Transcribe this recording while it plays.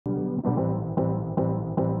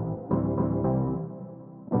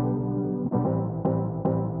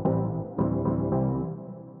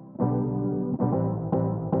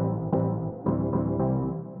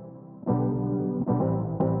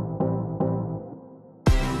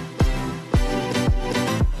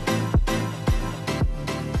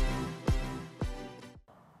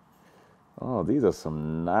Oh, these are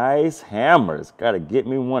some nice hammers. Got to get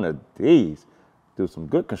me one of these. Do some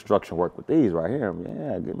good construction work with these right here.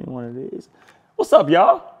 Yeah, get me one of these. What's up,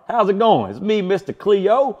 y'all? How's it going? It's me, Mr.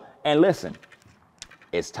 Cleo. And listen,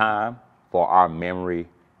 it's time for our memory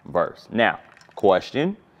verse. Now,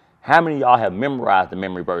 question, how many of y'all have memorized the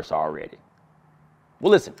memory verse already?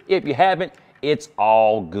 Well, listen, if you haven't, it's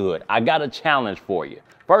all good. I got a challenge for you.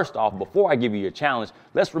 First off, before I give you your challenge,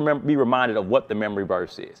 let's be reminded of what the memory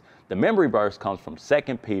verse is. The memory verse comes from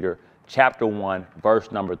 2 Peter chapter 1, verse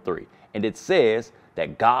number 3. And it says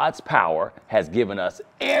that God's power has given us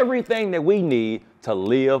everything that we need to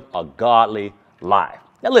live a godly life.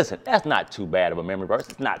 Now listen, that's not too bad of a memory verse.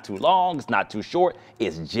 It's not too long, it's not too short,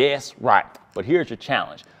 it's just right. But here's your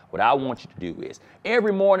challenge. What I want you to do is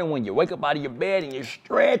every morning when you wake up out of your bed and you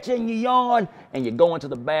stretch and you yawn and you go into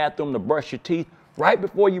the bathroom to brush your teeth, right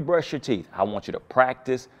before you brush your teeth, I want you to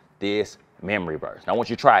practice this memory verse. And I want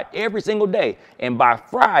you to try it every single day. And by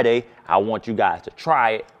Friday, I want you guys to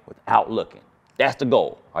try it without looking. That's the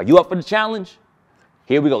goal. Are you up for the challenge?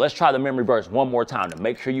 Here we go. Let's try the memory verse one more time to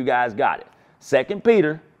make sure you guys got it. 2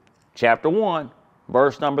 Peter chapter 1,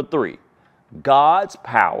 verse number 3. God's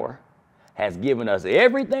power has given us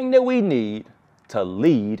everything that we need to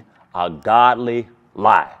lead a godly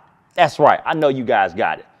life. That's right. I know you guys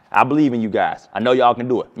got it. I believe in you guys. I know y'all can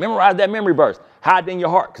do it. Memorize that memory verse. Hide it in your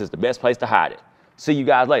heart because it's the best place to hide it. See you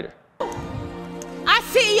guys later. I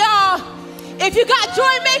see y'all. If you got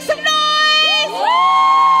joy, make some noise.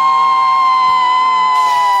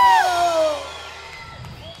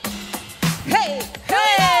 Hey,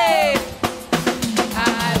 hey.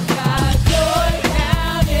 I've got joy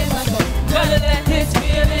down in my soul. Gonna let this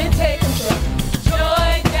feeling take control.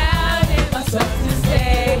 Joy down in my soul to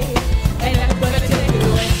stay. And I'm gonna take it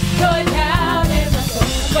away. Joy down in my soul.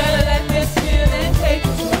 Gonna let this feeling take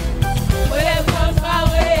control. Whatever comes my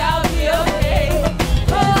way, I'll be okay.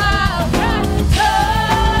 Oh, I've got joy.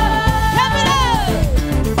 Clap it up.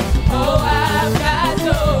 Oh, I've got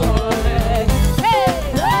joy. Hey,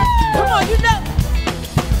 come on, you know.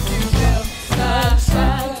 You feel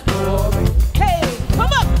sunshine glory. Hey,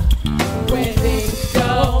 come on. When things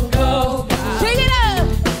don't go, shake it up,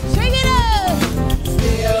 shake it up.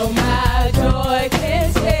 Still my joy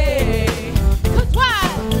can stay. 'Cause why?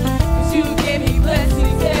 'Cause you give me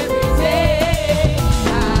blessings every day.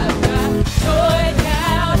 I've got joy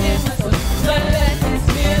down in my soul. Gonna let this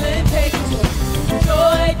feeling take control.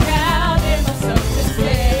 Joy down in my soul to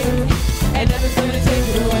stay. And nothing's gonna take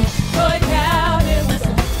it away. Joy down in my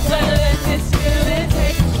soul. Gonna let this feeling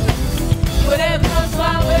take control. Whatever comes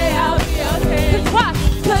my way, I'll be okay. 'Cause why?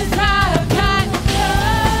 'Cause I've got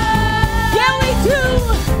joy. Yeah, we do.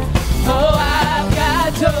 Oh, I've got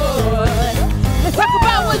joy. Let's talk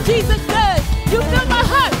about what Jesus does. You fill my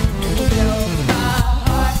heart. You fill my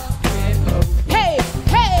heart with hope. Hey,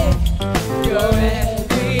 hey. You're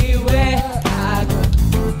everywhere I go.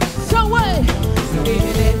 So what? So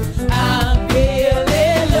even if I'm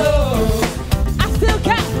feeling low, I still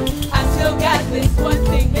got this one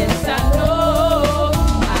thing that I know.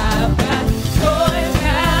 I've got joy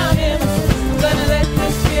down in my soul. Gonna let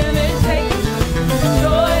this feeling take control.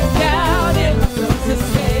 Joy down in my soul to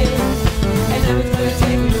stay. And nothing's gonna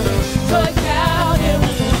take it away. Joy down in my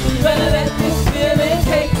soul. Gonna let this feeling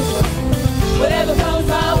take control. Whatever comes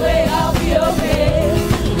my way, I'll be okay.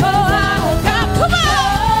 Oh, I've got, come on!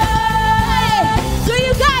 So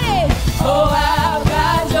you got it. Oh, I've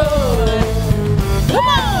got joy. Come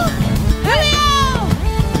on, here we go.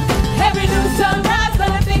 Every new sunrise,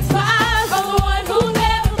 gonna fix my eyes on the one who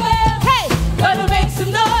never fails. Hey, gonna make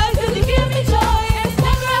some noise 'cause you give me joy and it's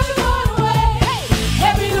never ever going away. Hey,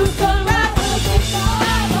 every new sunrise, gonna fix my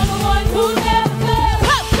eyes on the one who never fails.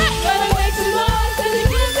 Gonna make some noise 'cause you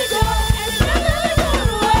give me joy and it's never ever going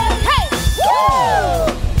away. Hey, woo!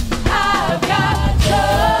 I've got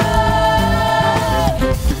joy.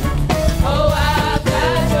 Oh, I've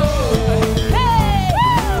got joy. Hey,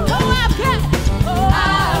 oh, I've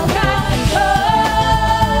got joy.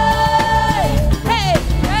 Hey,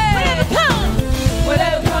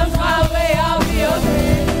 whatever comes my way, I'll be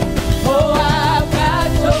okay. Oh, I've got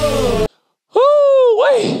joy.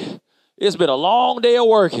 Woo-wee. It's been a long day of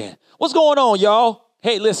working. What's going on, y'all?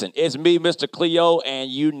 Hey, listen, it's me, Mr. Cleo, and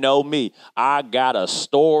you know me. I got a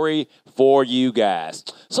story for you guys.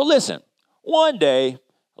 So listen, one day,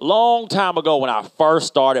 long time ago when I first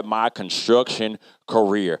started my construction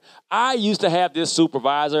career, I used to have this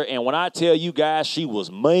supervisor, and when I tell you guys she was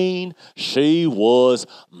mean, she was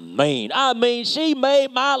mean. I mean, she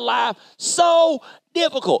made my life so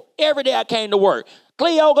difficult. Every day I came to work.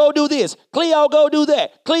 Cleo, go do this. Cleo, go do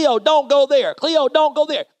that. Cleo, don't go there. Cleo, don't go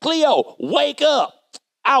there. Cleo, wake up.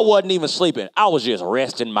 I wasn't even sleeping. I was just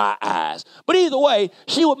resting my eyes. But either way,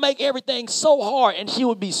 she would make everything so hard, and she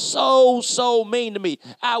would be so mean to me.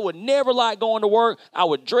 I would never like going to work. I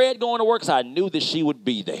would dread going to work because I knew that she would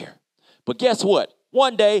be there. But guess what?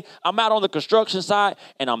 One day, I'm out on the construction site,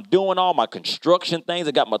 and I'm doing all my construction things.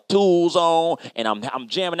 I got my tools on, and I'm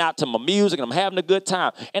jamming out to my music, and I'm having a good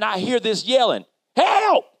time. And I hear this yelling,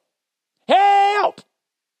 "Help! Help!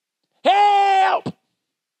 Help!"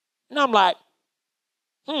 And I'm like,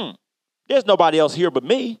 there's nobody else here but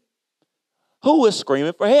me. Who is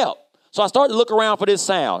screaming for help? So I started to look around for this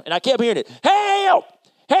sound, and I kept hearing it, "Help!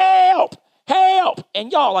 Help! Help!" And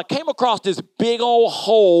y'all, I came across this big old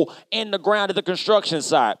hole in the ground at the construction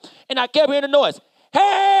site, and I kept hearing the noise,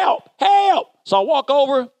 "Help! Help!" So I walk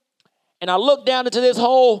over, and I look down into this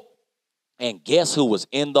hole, and guess who was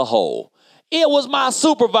in the hole? It was my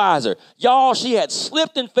supervisor. Y'all, she had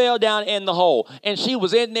slipped and fell down in the hole. And she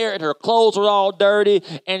was in there, and her clothes were all dirty.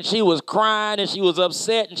 And she was crying, and she was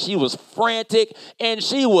upset, and she was frantic, and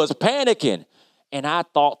she was panicking. And I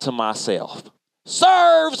thought to myself,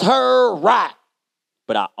 serves her right.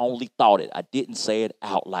 But I only thought it. I didn't say it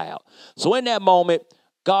out loud. So in that moment,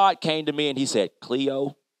 God came to me, and he said,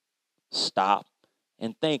 "Cleo, stop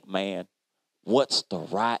and think, man, what's the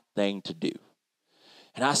right thing to do?"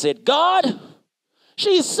 And I said, "God,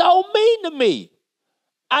 she's so mean to me.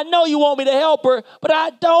 I know you want me to help her, but I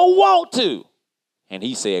don't want to." And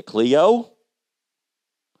he said, "Cleo,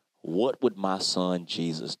 what would my son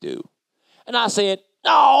Jesus do?" And I said,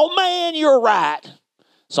 "Oh, man, you're right."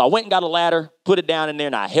 So I went and got a ladder, put it down in there,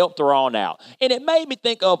 and I helped her on out. And it made me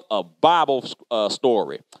think of a Bible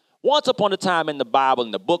story. Once upon a time in the Bible,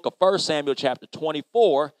 in the book of 1 Samuel chapter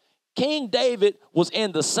 24, King David was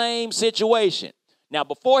in the same situation. Now,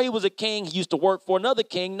 before he was a king, he used to work for another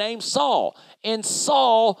king named Saul. And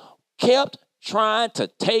Saul kept trying to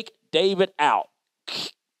take David out.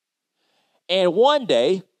 And one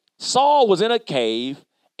day, Saul was in a cave,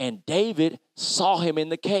 and David saw him in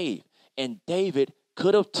the cave. And David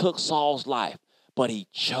could have took Saul's life, but he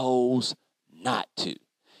chose not to.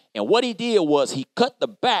 And what he did was he cut the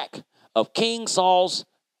back of King Saul's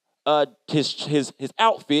his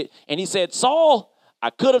outfit, and he said, "Saul, I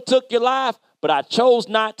could have took your life, but I chose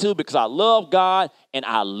not to because I love God and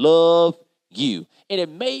I love you." And it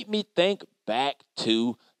made me think back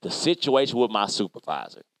to the situation with my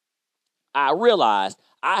supervisor. I realized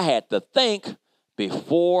I had to think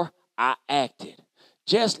before I acted,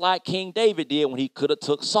 just like King David did when he could have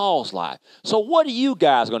took Saul's life. So what are you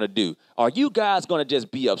guys going to do? Are you guys going to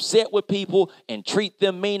just be upset with people and treat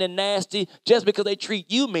them mean and nasty just because they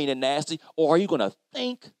treat you mean and nasty? Or are you going to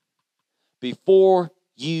think before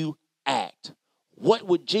you act? What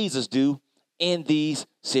would Jesus do in these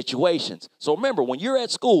situations? So remember, when you're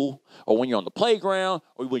at school or when you're on the playground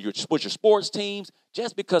or when you're with your sports teams,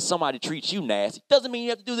 just because somebody treats you nasty doesn't mean you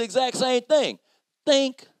have to do the exact same thing.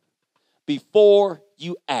 Think before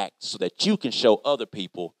you act so that you can show other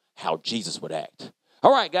people how Jesus would act.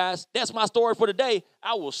 All right, guys, that's my story for today.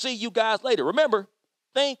 I will see you guys later. Remember,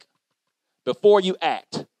 think before you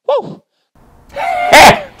act. Woo!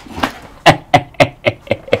 I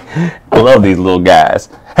love these little guys.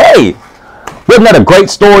 Hey, wasn't that a great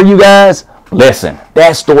story, you guys? Listen,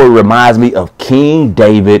 that story reminds me of King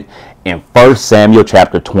David in 1 Samuel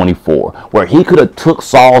chapter 24, where he could have took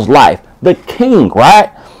Saul's life. The king,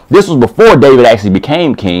 right? This was before David actually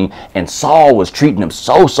became king, and Saul was treating him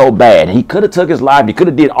so bad. He could have took his life. He could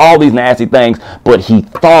have did all these nasty things, but he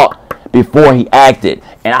thought before he acted.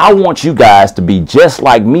 And I want you guys to be just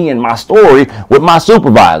like me in my story with my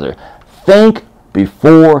supervisor. Think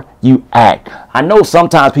before you act. I know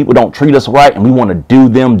sometimes people don't treat us right and we want to do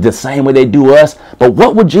them the same way they do us, but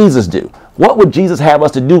what would Jesus do? What would Jesus have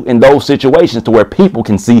us to do in those situations to where people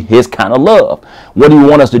can see his kind of love? What do you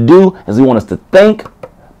want us to do? Is he want us to think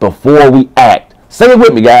before we act. Say it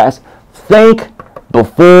with me, guys. Think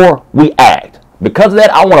before we act. Because of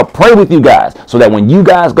that, I want to pray with you guys so that when you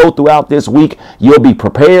guys go throughout this week, you'll be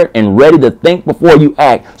prepared and ready to think before you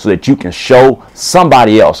act so that you can show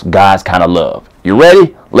somebody else God's kind of love. You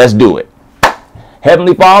ready? Let's do it.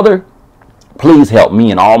 Heavenly Father, please help me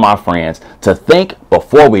and all my friends to think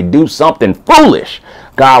before we do something foolish.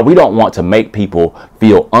 God, we don't want to make people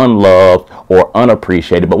feel unloved or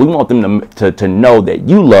unappreciated, but we want them to know that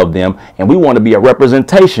you love them, and we want to be a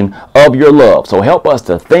representation of your love. So help us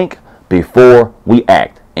to think before we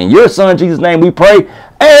act. In your son Jesus' name we pray.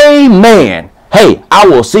 Amen. Hey, I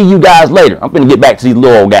will see you guys later. I'm going to get back to these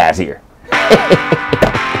little old guys here.